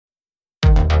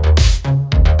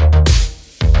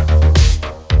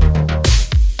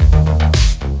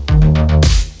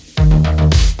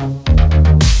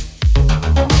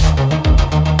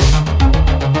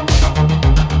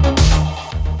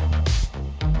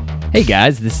Hey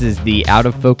guys, this is the Out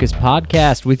of Focus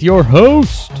podcast with your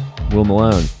host, Will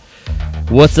Malone.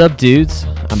 What's up, dudes?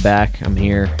 I'm back. I'm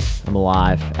here. I'm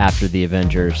alive. After the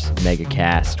Avengers mega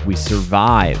cast, we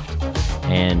survived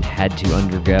and had to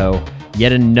undergo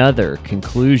yet another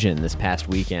conclusion this past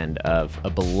weekend of a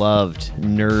beloved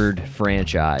nerd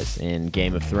franchise in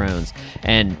Game of Thrones.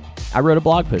 And I wrote a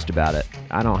blog post about it.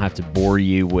 I don't have to bore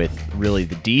you with really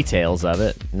the details of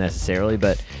it necessarily,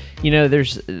 but you know,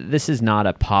 this is not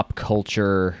a pop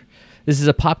culture. This is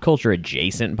a pop culture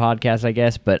adjacent podcast, I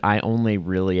guess, but I only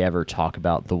really ever talk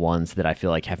about the ones that I feel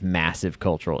like have massive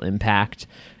cultural impact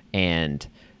and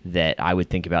that I would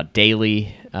think about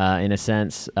daily, in a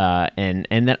sense, and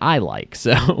that I like.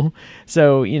 So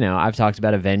you know, I've talked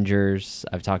about Avengers.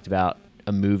 I've talked about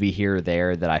a movie here or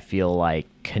there that I feel like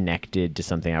connected to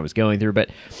something I was going through, but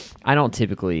I don't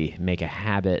typically make a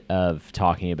habit of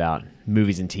talking about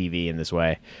movies and TV in this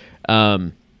way.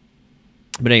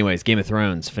 But anyways, Game of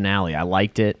Thrones finale. I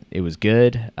liked it. It was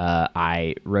good.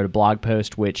 I wrote a blog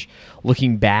post, which,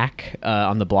 looking back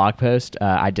on the blog post,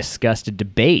 I discussed a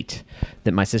debate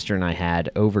that my sister and I had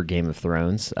over Game of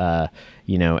Thrones.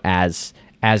 You know, as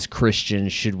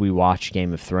Christians, should we watch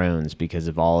Game of Thrones because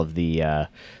of all of the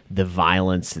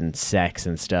violence and sex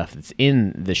and stuff that's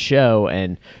in the show?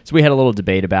 And so we had a little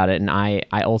debate about it, and I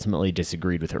ultimately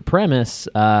disagreed with her premise,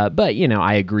 but you know,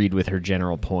 I agreed with her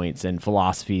general points and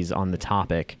philosophies on the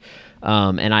topic.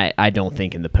 And I don't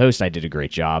think in the post I did a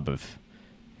great job of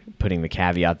putting the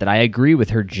caveat that I agree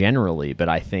with her generally, but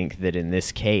I think that in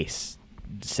this case,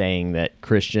 saying that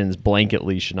Christians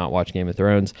blanketly should not watch Game of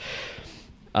Thrones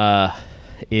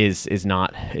is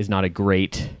not a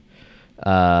great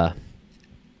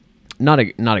not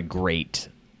a great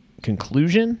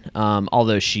conclusion.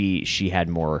 Although she had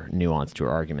more nuance to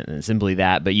her argument than simply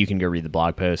that, but you can go read the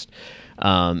blog post.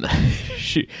 I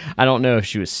don't know if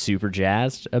she was super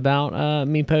jazzed about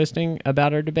me posting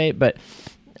about our debate, but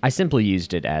I simply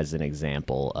used it as an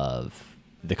example of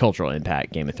the cultural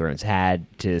impact Game of Thrones had,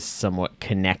 to somewhat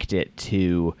connect it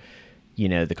to, you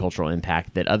know, the cultural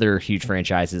impact that other huge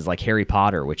franchises like Harry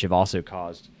Potter, which have also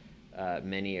caused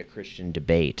many a Christian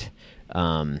debate,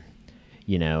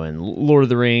 you know, and Lord of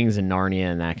the Rings and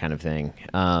Narnia and that kind of thing.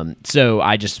 So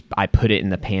I put it in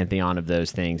the pantheon of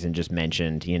those things and just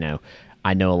mentioned, you know,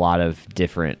 I know a lot of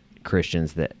different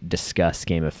Christians that discuss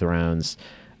Game of Thrones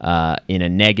in a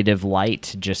negative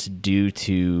light just due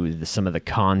to some of the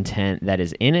content that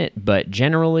is in it, but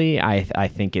generally I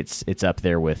think it's up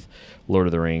there with Lord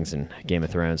of the Rings and Game of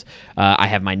Thrones. I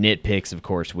have my nitpicks, of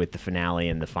course, with the finale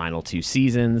and the final two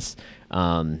seasons,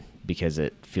 because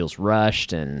it feels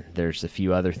rushed and there's a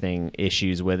few other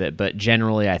issues with it, but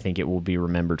generally I think it will be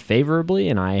remembered favorably,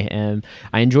 and I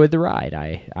enjoyed the ride.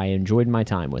 I enjoyed my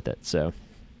time with it, so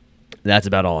that's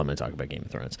about all I'm going to talk about Game of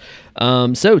Thrones.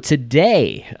 So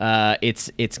today,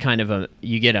 it's kind of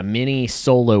you get a mini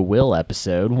solo Will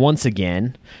episode once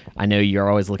again. I know you're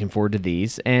always looking forward to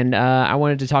these, and I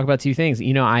wanted to talk about two things.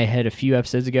 You know, I had a few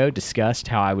episodes ago discussed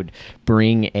how I would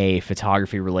bring a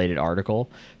photography-related article,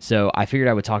 so I figured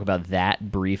I would talk about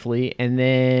that briefly, and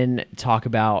then talk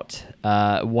about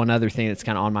one other thing that's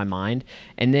kind of on my mind,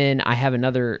 and then I have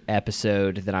another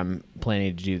episode that I'm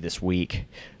planning to do this week.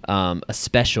 A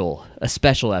special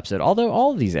episode. Although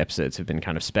all of these episodes have been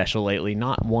kind of special lately,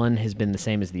 not one has been the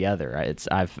same as the other.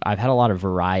 I've had a lot of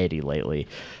variety lately,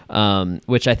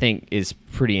 which I think is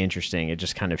pretty interesting. It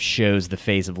just kind of shows the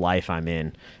phase of life I'm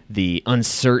in, the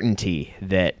uncertainty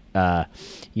that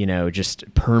you know,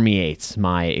 just permeates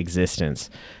my existence.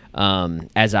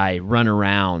 As I run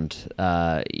around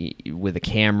with a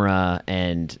camera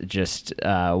and just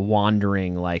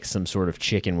wandering like some sort of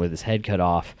chicken with his head cut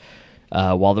off,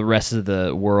 while the rest of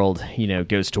the world, you know,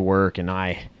 goes to work, and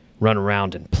I run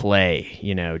around and play,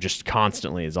 you know, just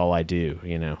constantly is all I do,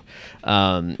 you know.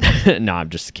 No, I'm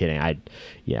just kidding.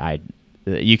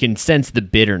 You can sense the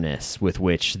bitterness with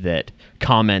which that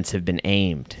comments have been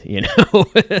aimed, you know.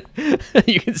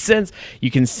 you can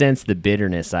sense the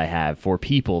bitterness I have for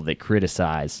people that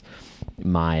criticize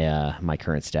my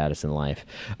current status in life.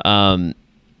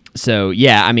 So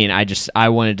yeah, I mean, I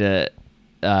wanted to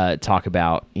talk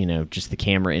about, you know, just the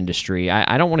camera industry.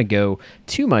 I don't want to go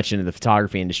too much into the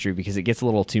photography industry because it gets a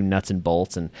little too nuts and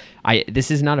bolts, and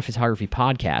this is not a photography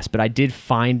podcast, but I did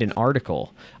find an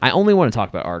article. I only want to talk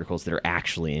about articles that are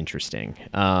actually interesting.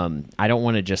 I don't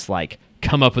want to just like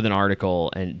come up with an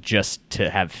article and just to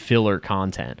have filler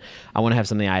content. I want to have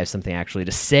something actually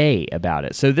to say about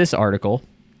it. So this article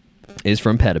is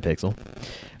from Petapixel,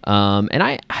 and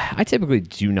I typically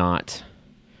do not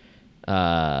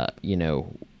you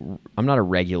know, I'm not a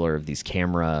regular of these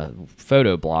camera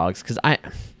photo blogs because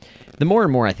the more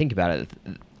and more I think about it,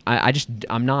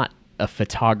 I'm not a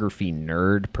photography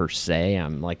nerd per se.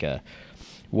 I'm like I'm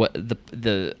a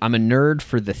nerd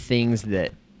for the things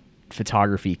that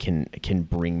photography can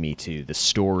bring me to, the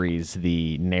stories,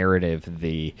 the narrative,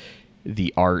 the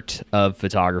art of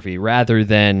photography, rather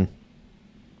than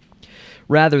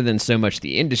so much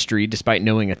the industry. Despite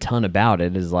knowing a ton about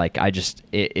it, is like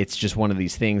it's just one of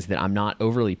these things that I'm not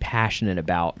overly passionate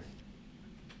about,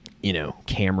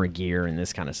 camera gear and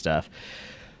this kind of stuff.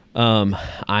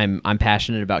 I'm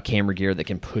passionate about camera gear that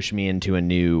can push me into a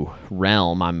new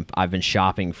realm. I've been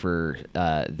shopping for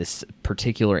this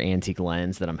particular antique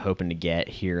lens that I'm hoping to get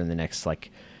here in the next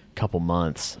couple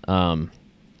months.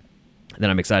 That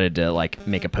I'm excited to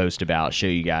make a post about, show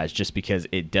you guys, just because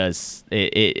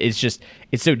it's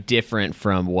so different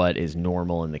from what is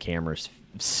normal in the camera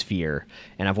sphere,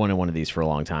 and I've wanted one of these for a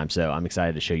long time, so I'm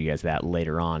excited to show you guys that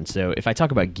later on. So if I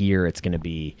talk about gear, it's going to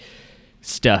be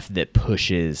stuff that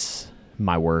pushes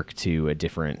my work to a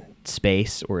different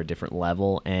space or a different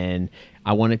level, and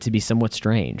I want it to be somewhat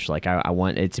strange. I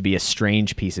want it to be a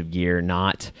strange piece of gear,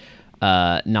 not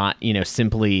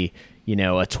simply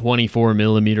a 24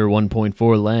 millimeter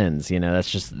 1.4 lens.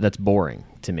 That's boring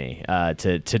to me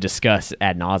to discuss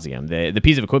ad nauseum. The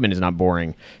piece of equipment is not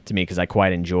boring to me because I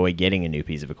quite enjoy getting a new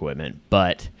piece of equipment,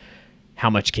 but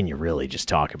how much can you really just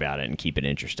talk about it and keep it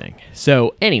interesting?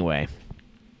 So anyway,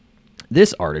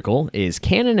 this article is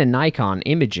Canon and Nikon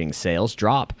imaging sales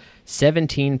drop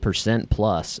 17%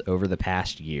 plus over the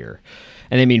past year.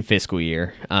 And they mean fiscal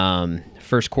year.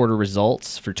 First quarter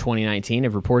results for 2019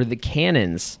 have reported that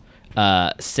Canon's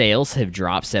sales have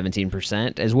dropped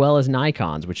 17%, as well as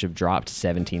Nikon's, which have dropped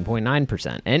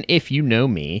 17.9%. And if you know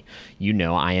me,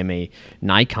 I am a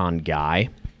Nikon guy.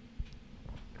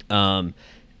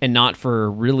 And not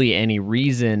for really any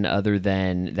reason other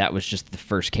than that was just the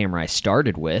first camera I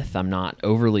started with. I'm not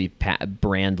overly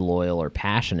brand loyal or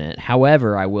passionate.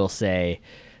 However, I will say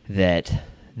that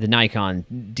the Nikon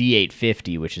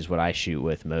D850, which is what I shoot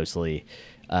with mostly,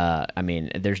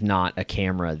 there's not a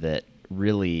camera that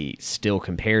really still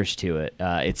compares to it.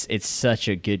 It's such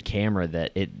a good camera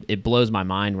that it blows my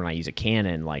mind when I use a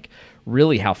Canon,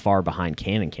 really how far behind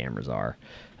Canon cameras are.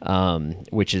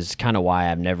 Which is kind of why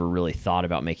I've never really thought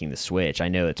about making the switch. I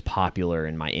know it's popular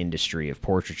in my industry of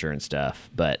portraiture and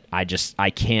stuff, but I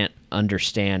can't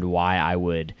understand why I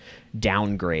would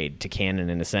downgrade to Canon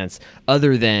in a sense,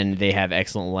 other than they have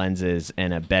excellent lenses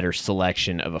and a better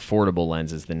selection of affordable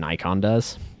lenses than Nikon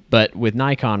does. But with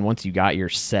Nikon, once you got your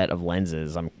set of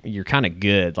lenses, you're kind of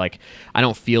good. I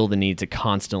don't feel the need to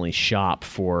constantly shop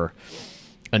for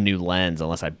a new lens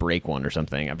unless I break one or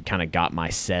something. I've kind of got my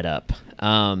setup.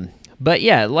 But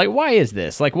yeah, why is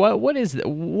this? Why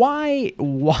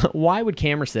would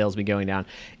camera sales be going down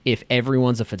if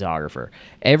everyone's a photographer?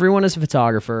 Everyone is a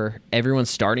photographer. Everyone's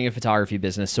starting a photography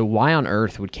business. So why on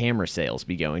earth would camera sales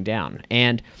be going down?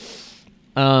 And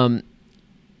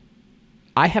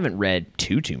I haven't read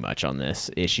too much on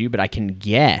this issue, but I can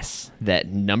guess that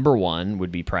number one would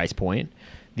be price point.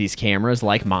 These cameras,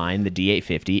 like mine, the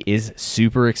D850, is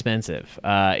super expensive.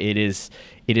 It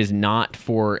is not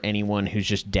for anyone who's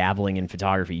just dabbling in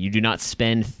photography. You do not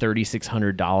spend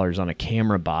 $3,600 on a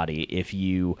camera body if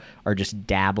you are just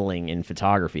dabbling in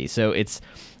photography. So it's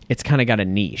kind of got a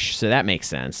niche, so that makes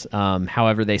sense.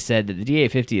 However, they said that the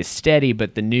D850 is steady,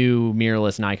 but the new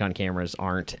mirrorless Nikon cameras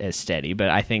aren't as steady. But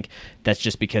I think that's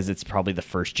just because it's probably the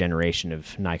first generation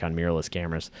of Nikon mirrorless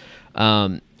cameras.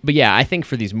 But yeah, I think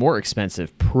for these more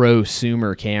expensive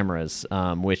prosumer cameras,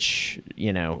 which,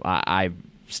 I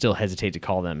still hesitate to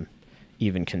call them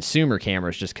even consumer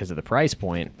cameras just because of the price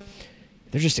point,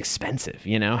 they're just expensive.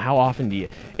 How often do you...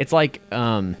 It's like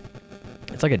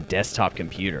a desktop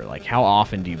computer. How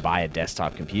often do you buy a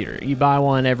desktop computer? You buy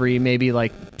one every maybe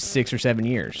 6 or 7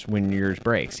 years when yours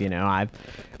breaks.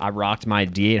 I rocked my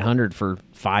D800 for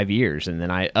 5 years and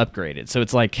then I upgraded. So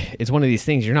it's one of these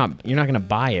things you're not going to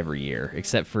buy every year,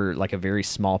 except for a very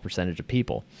small percentage of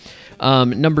people.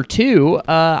 Number two,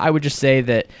 I would just say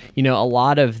that a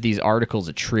lot of these articles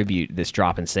attribute this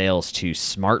drop in sales to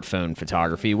smartphone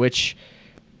photography, which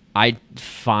I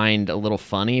find a little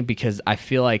funny because I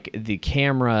feel like the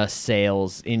camera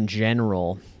sales in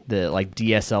general, the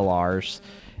DSLRs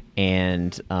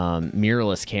and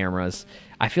mirrorless cameras,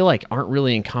 I feel like aren't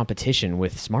really in competition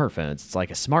with smartphones. It's like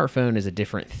a smartphone is a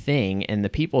different thing, and the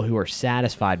people who are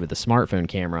satisfied with a smartphone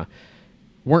camera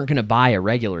weren't going to buy a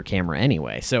regular camera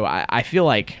anyway. So I feel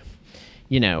like,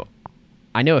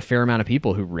 I know a fair amount of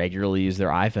people who regularly use their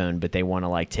iPhone, but they want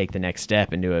to take the next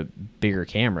step into a bigger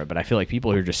camera. But I feel like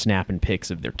people who are just snapping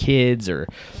pics of their kids or,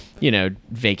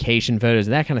 vacation photos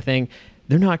and that kind of thing,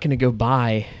 they're not going to go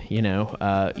buy,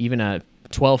 even a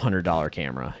 $1,200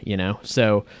 camera,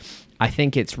 So I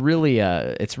think it's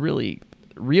really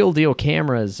real deal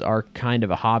cameras are kind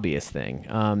of a hobbyist thing.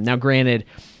 Now, granted,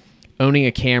 owning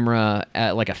a camera,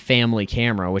 like a family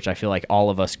camera, which I feel like all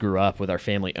of us grew up with our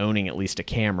family owning at least a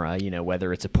camera,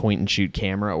 whether it's a point and shoot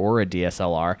camera or a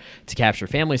DSLR to capture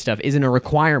family stuff, isn't a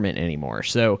requirement anymore.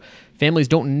 So families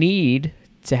don't need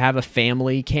to have a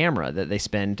family camera that they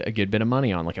spend a good bit of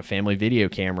money on, like a family video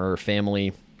camera or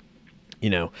family,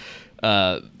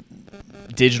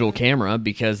 digital camera,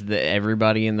 because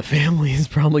everybody in the family has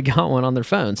probably got one on their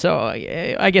phone. So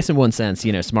I guess in one sense,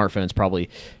 smartphones probably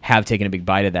have taken a big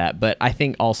bite of that. But I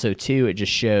think also too, it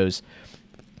just shows,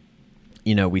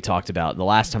 we talked about the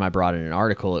last time I brought in an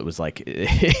article, it was like,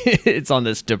 it's on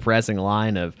this depressing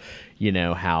line of,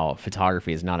 how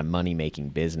photography is not a money-making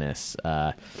business,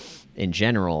 in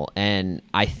general. And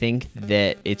I think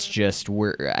that it's just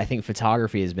I think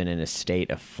photography has been in a state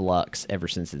of flux ever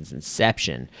since its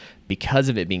inception because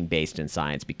of it being based in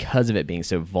science, because of it being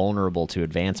so vulnerable to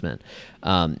advancement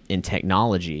in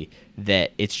technology,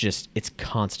 that it's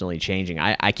constantly changing.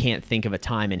 I can't think of a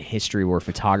time in history where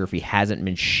photography hasn't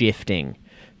been shifting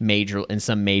in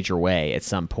some major way at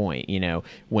some point.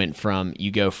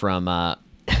 You go from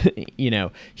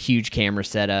huge camera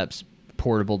setups,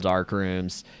 portable dark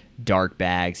rooms, dark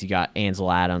bags. You got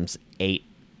Ansel Adams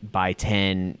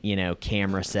 8x10,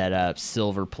 camera setups,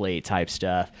 silver plate type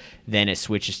stuff. Then it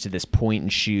switches to this point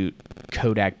and shoot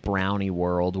Kodak Brownie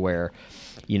world where,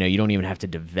 you don't even have to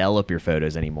develop your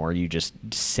photos anymore. You just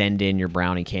send in your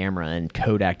Brownie camera and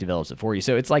Kodak develops it for you.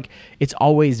 So it's like, it's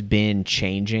always been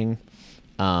changing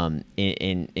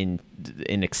in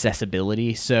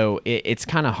accessibility. So it's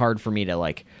kind of hard for me to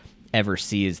like ever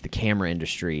see as the camera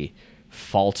industry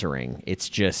faltering. It's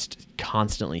just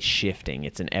constantly shifting.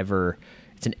 It's an ever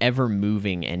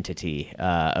moving entity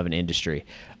of an industry.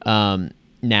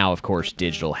 Now, of course,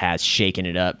 digital has shaken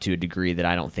it up to a degree that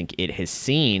I don't think it has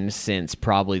seen since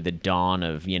probably the dawn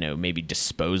of, maybe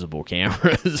disposable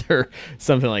cameras or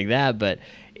something like that. But,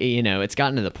 it's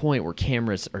gotten to the point where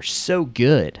cameras are so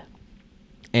good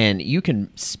and you can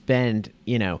spend,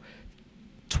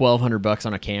 $1,200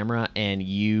 on a camera and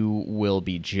you will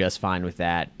be just fine with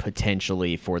that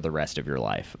potentially for the rest of your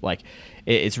life. Like,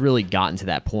 it's really gotten to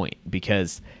that point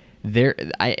because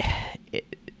there's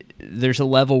a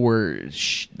level where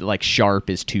sharp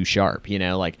is too sharp,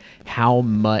 like how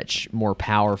much more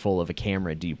powerful of a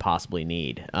camera do you possibly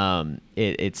need?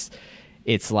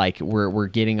 It's like we're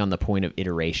getting on the point of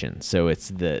iteration. So it's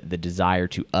the desire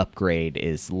to upgrade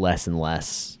is less and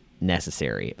less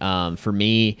necessary. For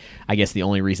me, I guess the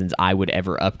only reasons I would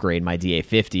ever upgrade my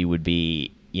DA50 would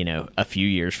be, a few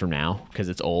years from now because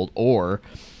it's old, or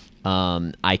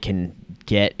I can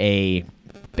get a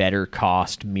better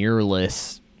cost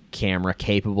mirrorless camera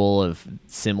capable of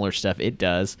similar stuff it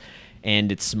does,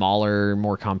 and it's smaller,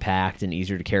 more compact, and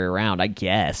easier to carry around, I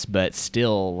guess. But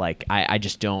still, like, I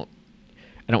don't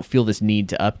feel this need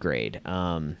to upgrade.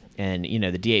 And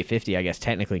the D850, I guess,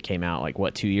 technically came out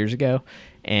 2 years ago,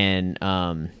 and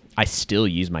I still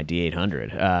use my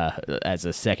D800 as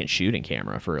a second shooting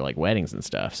camera for weddings and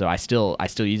stuff. So I still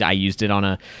used it on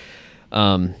a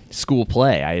school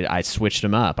play. I switched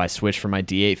them up. I switched from my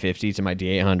D850 to my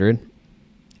D800,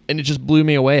 and it just blew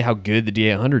me away how good the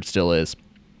D800 still is.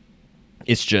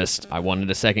 It's just I wanted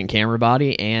a second camera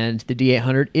body, and the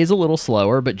D800 is a little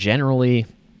slower, but generally,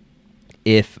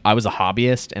 if I was a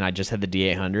hobbyist and I just had the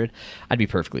D800, I'd be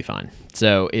perfectly fine.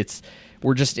 So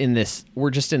we're just in this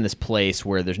place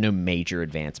where there's no major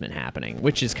advancement happening,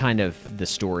 which is kind of the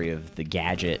story of the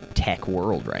gadget tech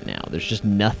world right now. There's just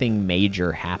nothing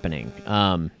major happening.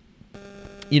 And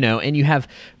you have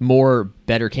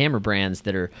better camera brands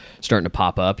that are starting to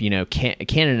pop up.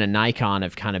 Canon and Nikon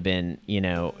have kind of been,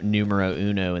 numero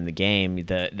uno in the game,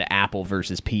 the Apple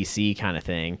versus PC kind of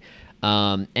thing.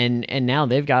 And now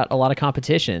they've got a lot of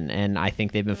competition, and I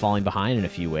think they've been falling behind in a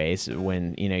few ways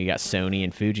when, you got Sony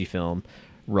and Fujifilm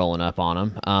rolling up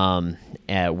on them,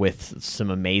 with some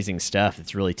amazing stuff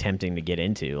that's really tempting to get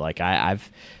into.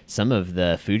 I've some of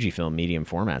the Fujifilm medium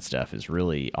format stuff is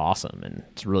really awesome, and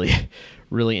it's really,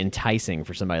 really enticing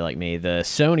for somebody like me. The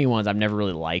Sony ones, I've never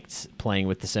really liked playing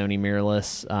with the Sony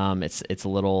mirrorless. It's a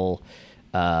little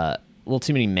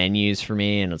too many menus for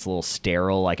me, and it's a little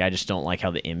sterile. I just don't like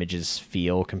how the images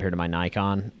feel compared to my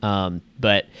Nikon.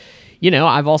 But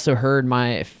I've also heard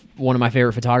one of my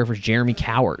favorite photographers, Jeremy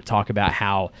Cowart, talk about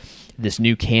how this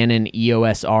new Canon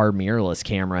EOS R mirrorless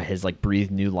camera has like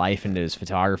breathed new life into his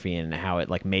photography and how it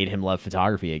like made him love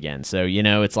photography again. So, you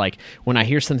know, it's like when I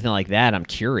hear something like that, I'm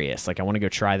curious. Like I want to go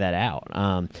try that out.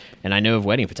 And I know of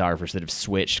wedding photographers that have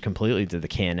switched completely to the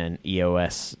Canon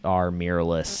EOS R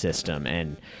mirrorless system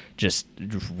and just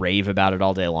rave about it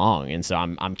all day long. And so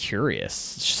I'm curious,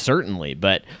 certainly,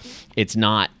 but it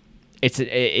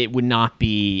would not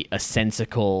be a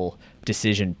sensical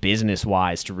decision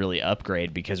business-wise to really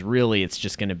upgrade, because really it's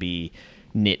just going to be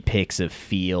nitpicks of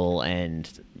feel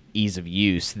and ease of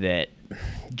use that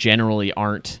generally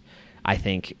aren't, I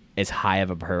think, as high of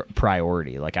a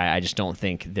priority. Like I just don't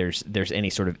think there's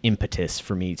any sort of impetus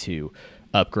for me to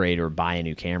upgrade or buy a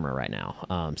new camera right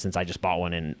now, since I just bought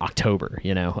one in October,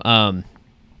 you know.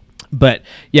 But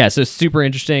yeah, so super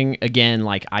interesting. Again,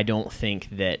 like I don't think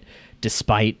that,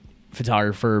 despite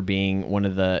photographer being one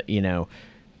of the, you know,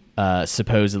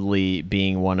 supposedly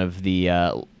being one of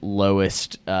the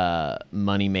lowest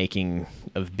money making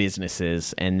of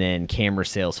businesses, and then camera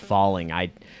sales falling,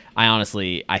 I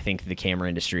honestly, I think the camera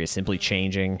industry is simply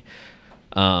changing,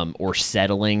 or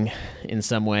settling in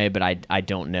some way, but I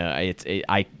don't know.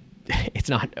 It's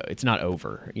not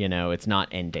over, you know, it's not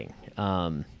ending.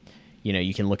 You know,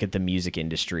 you can look at the music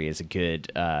industry as a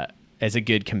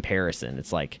good comparison.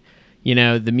 It's like, you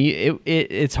know,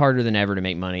 it's harder than ever to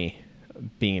make money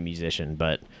being a musician,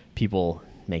 but people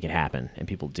make it happen and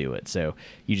people do it. So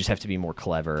you just have to be more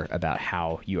clever about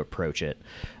how you approach it.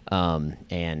 You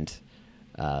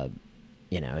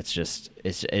know, it's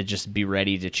just be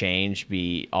ready to change,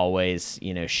 be always,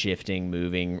 you know, shifting,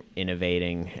 moving,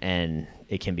 innovating, and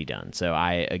it can be done. So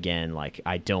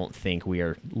I don't think we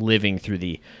are living through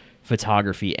the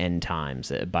photography end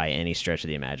times by any stretch of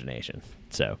the imagination.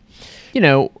 So, you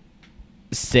know,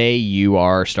 say you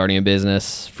are starting a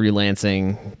business, freelance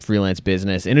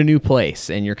business in a new place,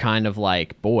 and you're kind of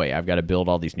like, boy, I've got to build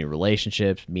all these new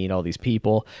relationships, meet all these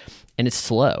people, and it's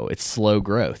slow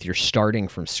growth. You're starting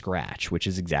from scratch, which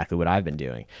is exactly what I've been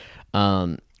doing.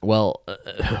 You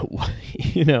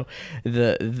know,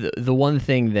 the one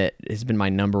thing that has been my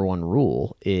number one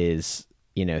rule is,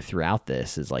 you know, throughout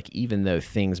this is like, even though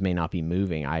things may not be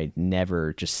moving, I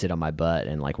never just sit on my butt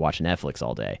and like watch Netflix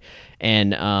all day.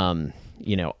 And,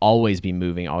 you know, always be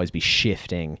moving, always be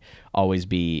shifting, always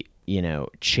be, you know,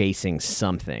 chasing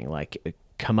something, like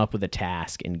come up with a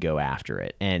task and go after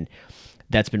it. And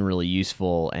that's been really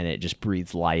useful. And it just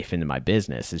breathes life into my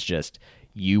business. It's just,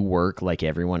 you work like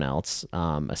everyone else,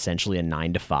 essentially a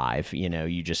 9 to 5, you know,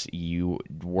 you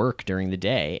work during the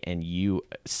day and you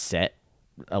set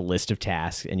a list of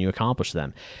tasks and you accomplish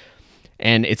them.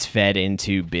 And it's fed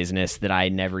into business that I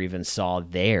never even saw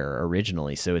there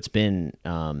originally. So it's been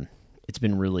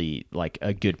really like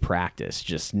a good practice.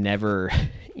 Just never,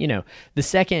 you know, the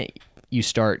second you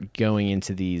start going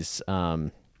into these,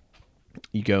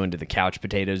 you go into the couch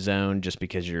potato zone just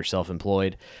because you're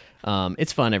self-employed.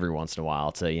 It's fun every once in a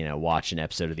while to, you know, watch an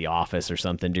episode of The Office or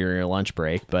something during your lunch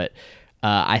break. But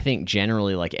I think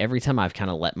generally, like every time I've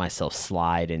kind of let myself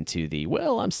slide into the,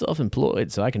 well, I'm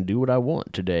self-employed, so I can do what I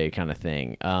want today kind of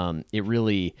thing. It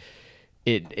really,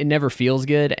 it never feels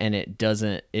good, and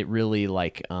it really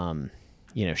like,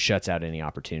 you know, shuts out any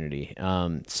opportunity.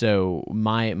 So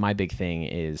my big thing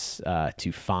is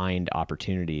to find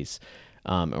opportunities,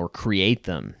 or create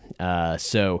them.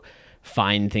 So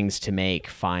find things to make,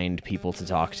 find people to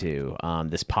talk to.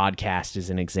 This podcast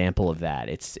is an example of that.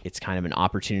 It's kind of an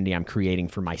opportunity I'm creating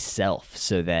for myself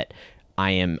so that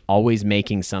I am always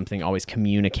making something, always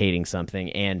communicating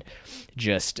something, and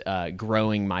just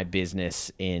growing my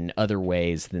business in other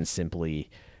ways than simply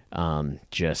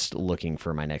just looking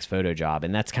for my next photo job.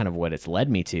 And that's kind of what it's led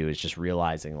me to, is just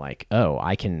realizing like, oh,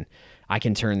 I can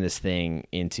turn this thing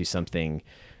into something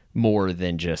more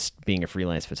than just being a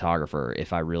freelance photographer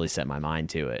if I really set my mind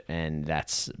to it. And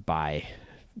that's by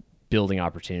building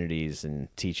opportunities and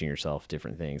teaching yourself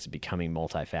different things, becoming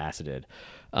multifaceted,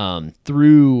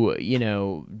 through, you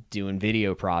know, doing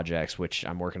video projects, which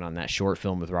I'm working on that short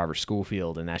film with Robert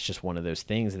Schoolfield. And that's just one of those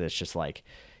things that's just like,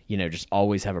 you know, just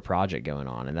always have a project going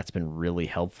on. And that's been really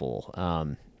helpful.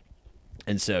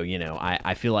 And so, you know,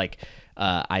 I feel like,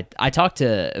 I talked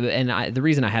to, and the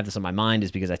reason I have this on my mind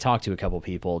is because I talked to a couple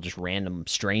people, just random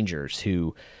strangers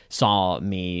who saw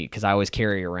me, because I always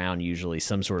carry around usually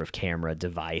some sort of camera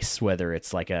device, whether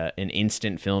it's like an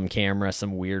instant film camera,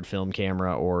 some weird film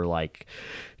camera, or like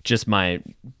just my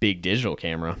big digital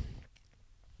camera.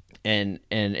 And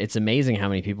it's amazing how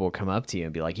many people will come up to you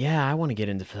and be like, yeah, I want to get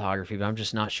into photography, but I'm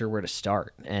just not sure where to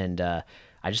start. And I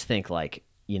just think like,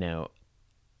 you know,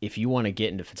 if you want to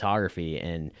get into photography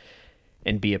and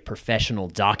and be a professional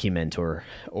documenter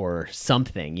or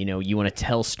something. You know, you want to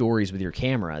tell stories with your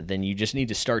camera, then you just need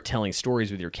to start telling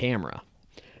stories with your camera.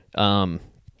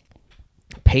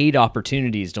 Paid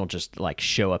opportunities don't just like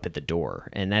show up at the door,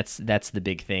 and that's the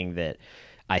big thing that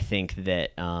I think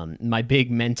that my big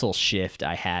mental shift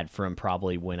I had from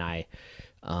probably when I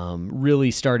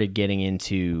really started getting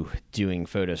into doing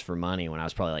photos for money when I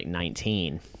was probably like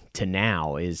 19 to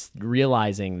now is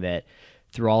realizing that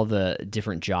through all the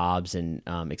different jobs and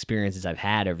experiences I've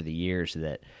had over the years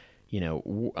that, you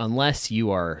know, unless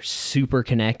you are super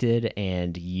connected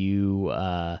and you,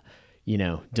 you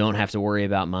know, don't have to worry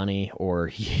about money,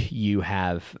 or you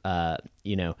have,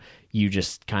 you know, you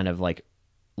just kind of like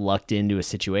lucked into a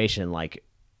situation, like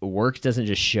work doesn't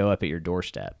just show up at your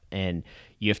doorstep, and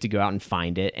you have to go out and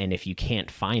find it. And if you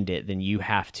can't find it, then you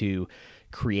have to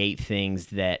create things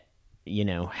that, you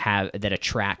know, that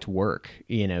attract work,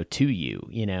 you know, to you,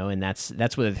 you know, and that's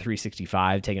what the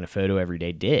 365 taking a photo every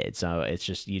day did. So it's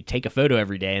just, you take a photo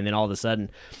every day, and then all of a sudden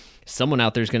someone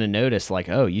out there is going to notice like,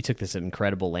 oh, you took this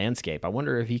incredible landscape. I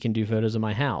wonder if he can do photos of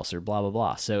my house, or blah, blah,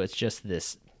 blah. So it's just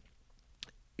this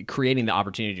creating the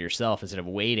opportunity yourself instead of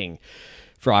waiting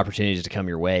for opportunities to come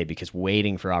your way, because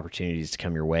waiting for opportunities to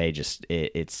come your way, just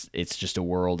it's just a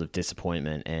world of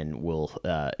disappointment, and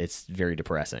it's very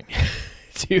depressing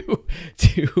to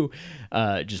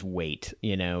just wait.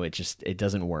 You know, it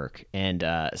doesn't work. And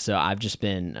so I've just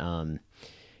been,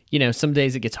 you know, some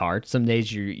days it gets hard. Some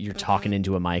days you're talking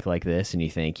into a mic like this, and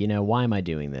you think, you know, why am I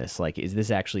doing this? Like, is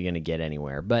this actually going to get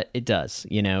anywhere? But it does.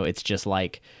 You know, it's just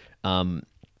like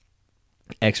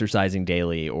exercising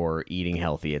daily or eating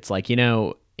healthy. It's like, you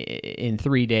know, in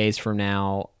 3 days from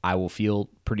now, I will feel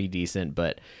pretty decent,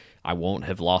 but I won't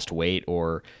have lost weight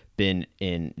or been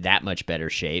in that much better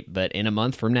shape. But in a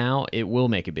month from now, it will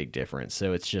make a big difference.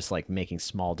 So it's just like making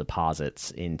small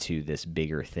deposits into this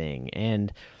bigger thing.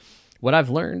 And what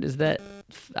I've learned is that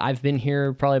I've been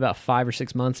here probably about 5 or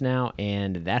 6 months now,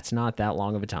 and that's not that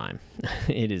long of a time.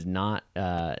 It is not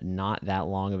that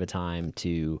long of a time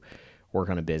to work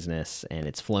on a business, and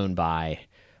it's flown by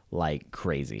like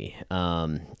crazy.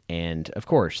 And of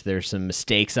course, there's some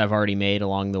mistakes I've already made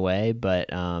along the way, but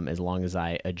as long as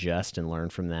I adjust and learn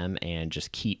from them and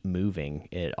just keep moving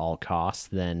at all costs,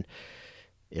 then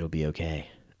it'll be okay.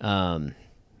 At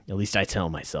least I tell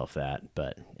myself that.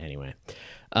 But anyway,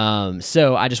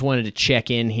 so I just wanted to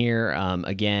check in here.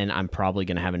 Again, I'm probably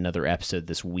going to have another episode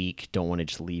this week. Don't want to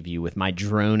just leave you with my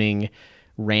droning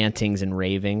rantings and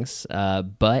ravings,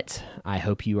 but I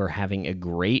hope you are having a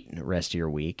great rest of your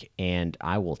week, and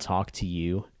I will talk to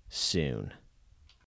you soon.